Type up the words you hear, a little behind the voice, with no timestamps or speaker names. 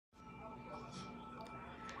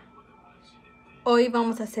Hoy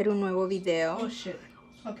vamos a hacer un nuevo video. Oh shit.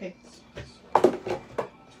 Okay.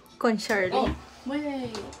 Con Shirley. Oh,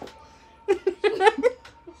 wait.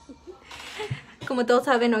 Como todos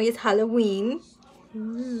saben, hoy es Halloween.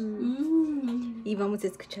 Mm. Y vamos a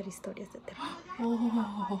escuchar historias de terror.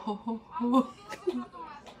 Oh.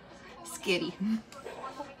 Scary.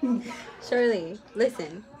 Shirley,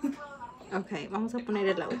 listen. Okay, vamos a poner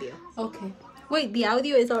el audio. Okay. Wait, the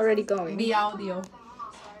audio is already going. The audio.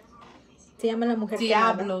 Se llama La Mujer que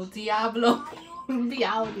Habla. Diablo. The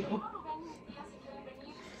audio.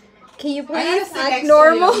 Can you I gotta please sit act next to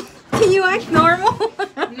normal? you. Can you act normal?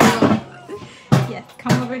 No. Yes,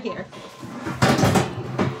 come over here.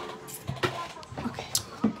 Okay.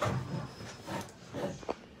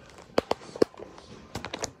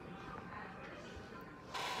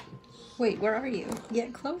 Wait, where are you?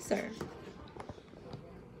 Get closer.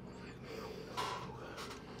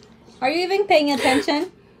 Are you even paying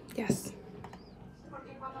attention? Yes.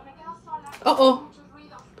 Uh-oh.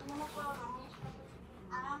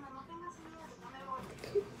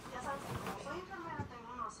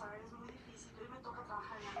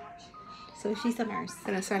 So she's a nurse.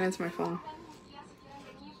 And I silenced my phone.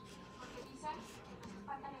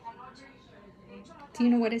 Do you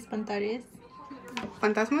know what espantar is?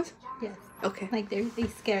 Fantasmas? Yes. Okay. Like they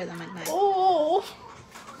scare them at night. Oh.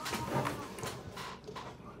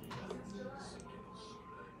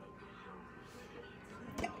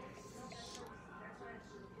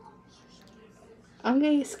 I'm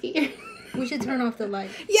getting scared. We should turn off the light.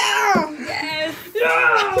 Yeah! Yes!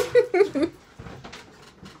 Yeah!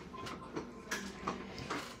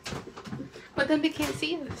 But then they can't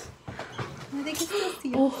see us. They can still see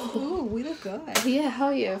us. Oh. Ooh, we look good. Yeah,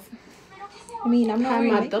 hell yeah. I mean, I'm not Have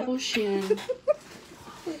wearing my makeup. double chin.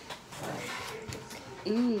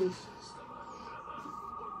 Mm.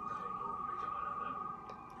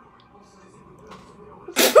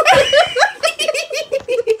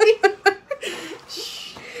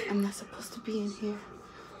 Shh. I'm not supposed to be in here.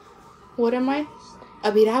 What am I?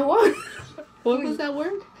 A piragua? What was that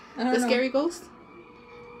word? I don't The know. scary ghost?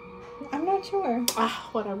 I'm not sure. Ah,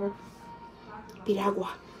 whatever. Piragua.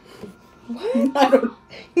 What? I don't.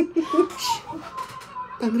 Shh.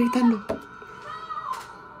 Están gritando.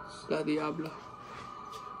 La diabla.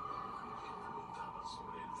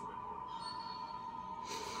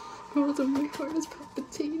 Oh, my heart is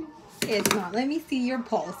palpitating. It's not. Let me see your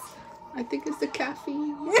pulse. I think it's the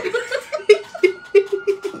caffeine.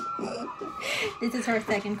 This is her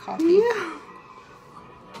second coffee. Yeah.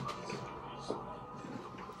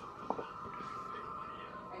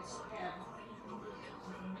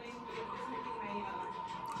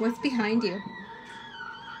 What's behind you?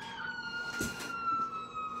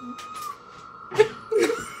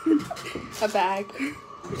 A bag.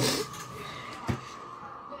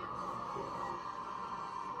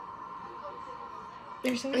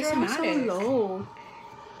 They're so It sounds so dramatic. low.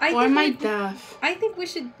 I Or think am I we- deaf? I think we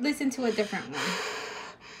should listen to a different one.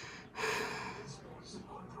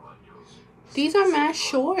 These are mad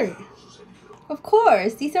short. Of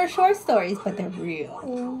course, these are short stories, but they're real.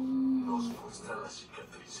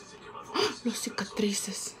 Los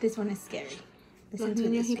cicatrices. This one is scary. Los Listen to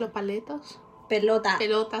niños y this los one. paletas. Pelota.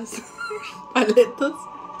 Pelotas. Paletos.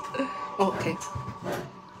 Okay.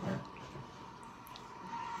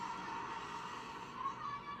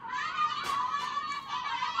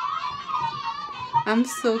 I'm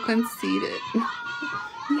so conceited.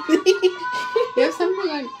 You have something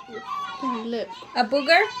on your lip. A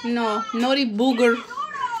booger? No, naughty booger.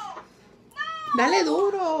 Dale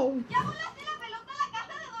duro. ¡Ya volaste la pelota a la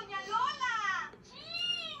casa de Doña Lola! ¡Sí!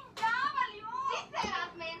 ¡Ya valió! ¡Sí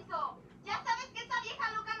serás menso! Ya sabes que esa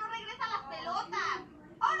vieja loca no regresa las pelotas.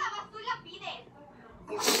 Ahora vas tú y la pides.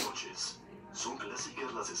 Buenas noches. Son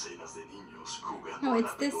clásicas las escenas de niños jugando No, a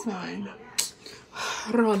it's la this pelota one. en la-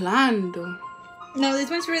 Rolando. No, this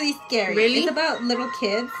one's really scary. Really? It's about little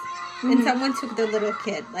kids, and someone took the little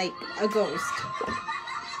kid, like a ghost.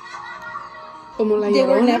 Como la They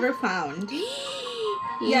were Llorona. never found.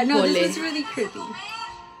 Yeah, no, this Híjole. was really creepy.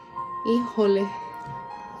 Híjole. Ya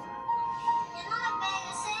no la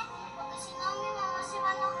pegues, ¿eh? Porque si no mi mamá se va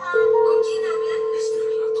a enojar. ¿Con quién habla? Este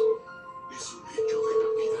relato es un hecho de la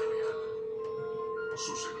vida real.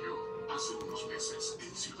 Sucedió hace unos meses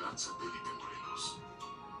en Ciudad Satélite, Morelos.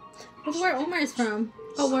 That's where Omar is from.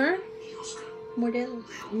 Oh, where? Y Oscar, Morelos.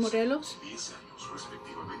 de 11 Morelos. y 10 años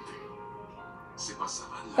respectivamente, se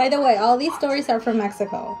pasaban la By the way, all these stories are from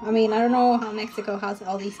Mexico. I mean, I don't know how Mexico has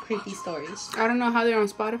all these creepy stories. I don't know how they're on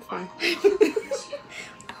Spotify.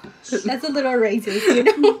 That's a little racist, you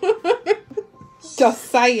know? Just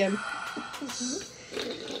saying.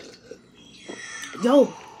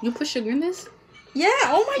 Yo, you put sugar in this? Yeah,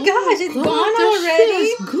 oh my gosh, it's God, gone that already.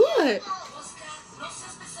 shit is good. Oscar, no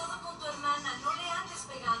seas pesado con tu hermana. No le andes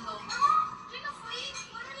pegando. No, yo no fui.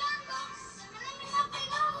 Fue Rolando. También a mí me ha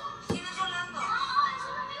pegado. ¿Quién es Rolando? No, es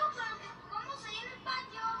un amigo con el que jugamos ahí en el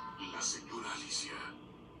patio. La señora Alicia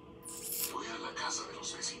fue a la casa de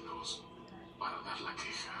los vecinos para dar la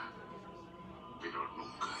queja, pero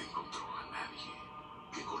nunca encontró a nadie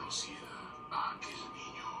que conociera a aquel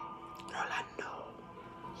niño. Rolando.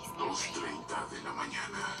 2:30 de la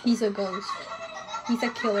mañana. He's a ghost. He's a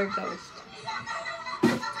killer ghost.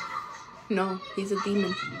 No, he's a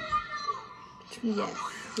demon. Yes,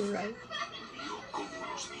 you're right. Vio cómo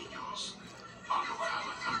los niños arrojaban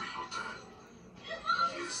la pelota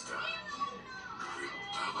y esta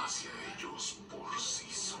rebotaba hacia ellos por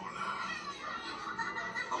sí sola,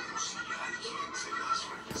 como si alguien se las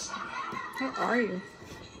regresara. How are you?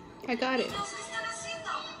 I got it. ¿Qué están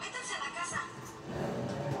haciendo? Métanse a la casa.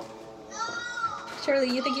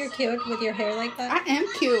 Shirley, you think you're cute with your hair like that? I am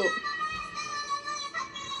cute.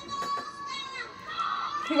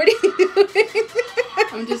 What are you doing?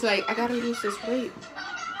 I'm just like, I gotta lose this weight.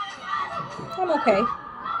 I'm okay.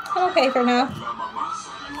 I'm okay for now.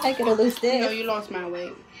 I gotta lose No, this. you lost my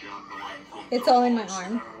weight. It's all in my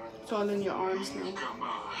arm. It's all in your arms now.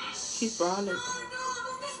 She's brolic.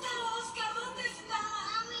 ¿Dónde está Oscar? ¿Dónde está?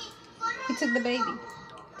 Mami, He took the baby.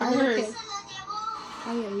 The I little heard. kid. se lo llevó.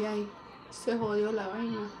 Ay, ay, ay. Se jodió la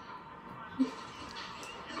vaina.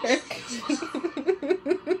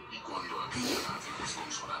 Y cuando aquella madre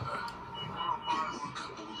desconsolada, que nunca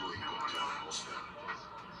pudo encontrar a Oscar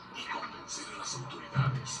y convencer a las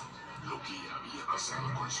autoridades lo que había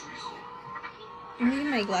pasado con su hijo, Maybe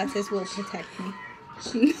my glasses will protect me.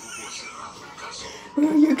 fue cerrado el caso. Where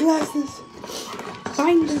are your glasses?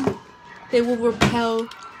 Find them. They will repel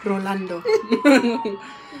Rolando.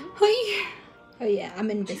 Ay, Oh yeah, I'm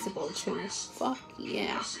invisible too. fuck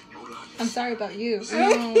yeah. I'm sorry about you. No.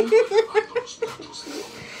 Cuando los platos de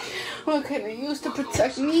What can I use to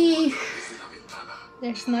protect me? desde la ventana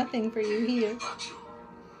There's nothing for you here. del patio,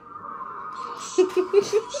 dos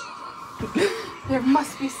cruzaban There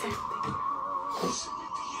must be something. y se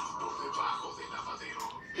metían por debajo del lavadero.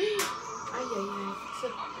 Ay, ay, ay.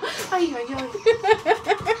 Ay, ay, ay.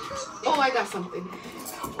 Oh, I got something.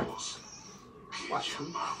 Una voz que Watch me.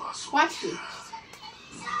 llamaba a su Watch me. hija.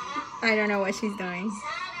 I don't know what she's doing.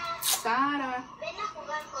 Sara. Ven a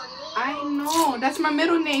jugar conmigo. I know. That's my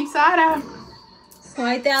middle name, Sara.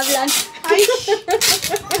 Why te hablan? Ay.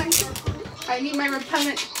 I need my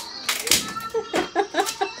repellent.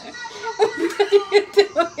 What are you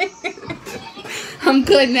doing? I'm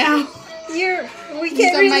good now. We These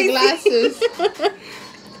can't are my really glasses. see.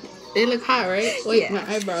 They look hot, right? Wait, Yeah. my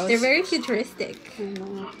eyebrows. They're very futuristic. I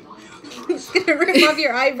know. It's gonna rip off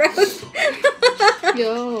your eyebrows.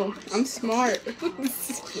 Yo, I'm smart.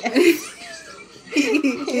 Yes.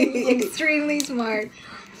 Extremely smart.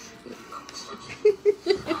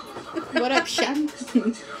 What up, Shan?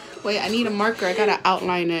 Wait, I need a marker. I gotta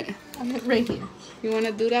outline it. Right here. You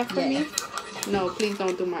wanna do that for Yeah. me? No, please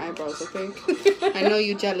don't do my eyebrows, okay? I know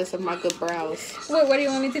you're jealous of my good brows. What do you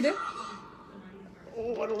want me to do?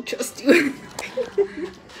 Oh, I don't trust you.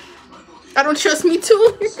 I don't trust me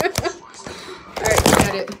too. Alright,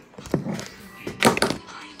 got it.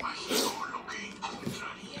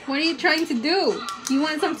 What are you trying to do? You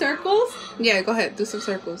want some circles? Yeah, go ahead. Do some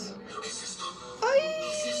circles.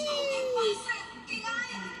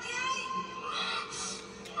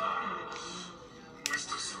 No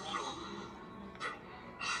estoy seguro.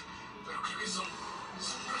 Pero ¿qué ves? Son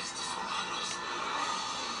restos humanos.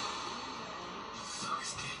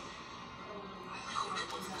 ¿Sabes qué? Lo mejor que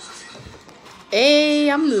podemos hacer Hey,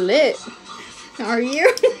 I'm lit. Are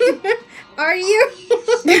you? Are you?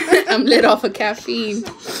 I'm lit off of caffeine.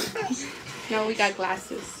 No, we got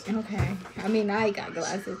glasses. Okay. I mean, I got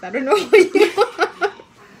glasses. I don't know what you want.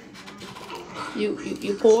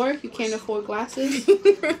 You poor? You can't afford glasses?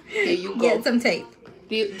 Here you go. Get some tape.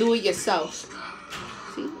 Do it yourself.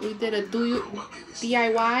 See, we did a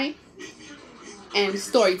DIY and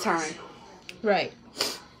story time. Right.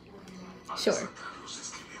 Sure. los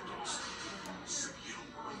esqueletos, se dieron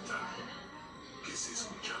cuenta que se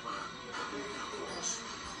escuchaba una voz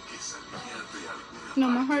que salía de alguna No,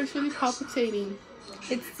 my heart's really palpitating.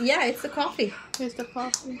 It's the coffee. Here's the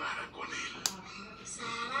coffee. para con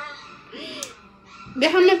él.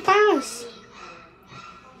 Déjame en paz.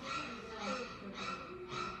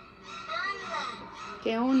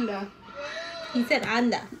 ¿Qué onda? He said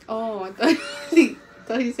anda. Oh, I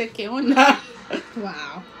thought he said ¿qué onda?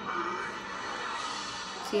 Wow.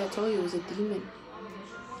 See, I told you it was a demon.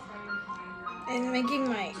 It's making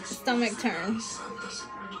my stomach turn. Santa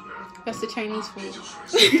Sepultura That's the Chinese food.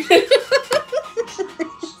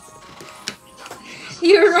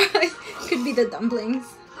 You're right. Could be the dumplings.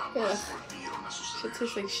 Yeah. Shit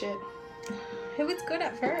tastes like shit. It was good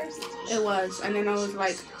at first. It was, and then I was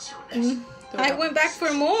like, I went back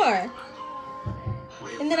for more.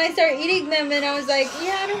 And then I started eating them and I was like,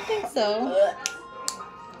 yeah, I don't think so.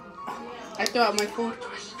 I threw out my food.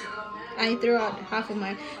 I threw out half of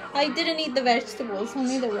mine. I didn't eat the vegetables,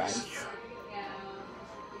 only the rice.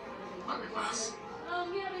 Además,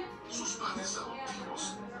 sus padres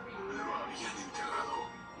adoptivos lo habían enterrado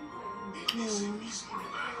en ese mismo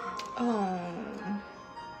lugar. Oh.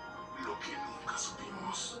 Lo que nunca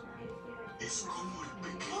supimos es cómo el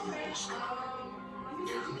pequeño Oscar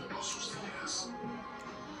terminó sus días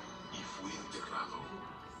y fue enterrado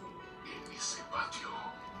en ese patio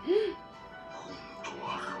junto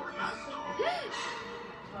a Rolando.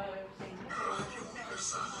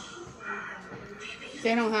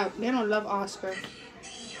 They don't love Oscar.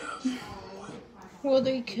 Well,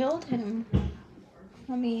 they killed him.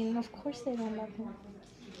 I mean, of course they don't love him.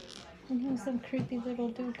 And he was some creepy little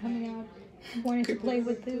dude coming out, wanting to play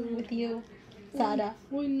with you. Zara.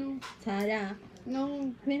 Uy, no. Zara.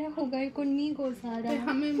 No. Ven a jugar conmigo, Zara.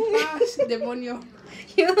 Déjame en paz, demonio.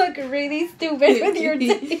 You look really stupid with your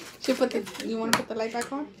tape. You want to put the light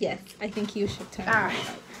back on? Yes, I think you should turn Alright.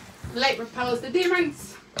 Light repels the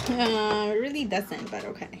demons. it really doesn't, but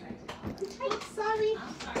okay. Sorry.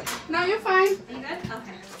 No, you're fine. You good?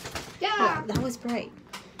 Okay. Yeah. Wow, that was bright.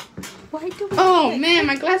 Why do we Oh look man,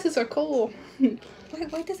 my glasses are cool.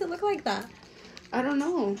 why does it look like that? I don't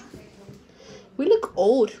know. We look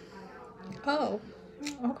old. Oh,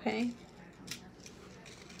 okay.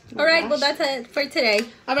 All right, well, that's it for today.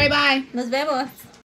 Alright, bye. Nos vemos.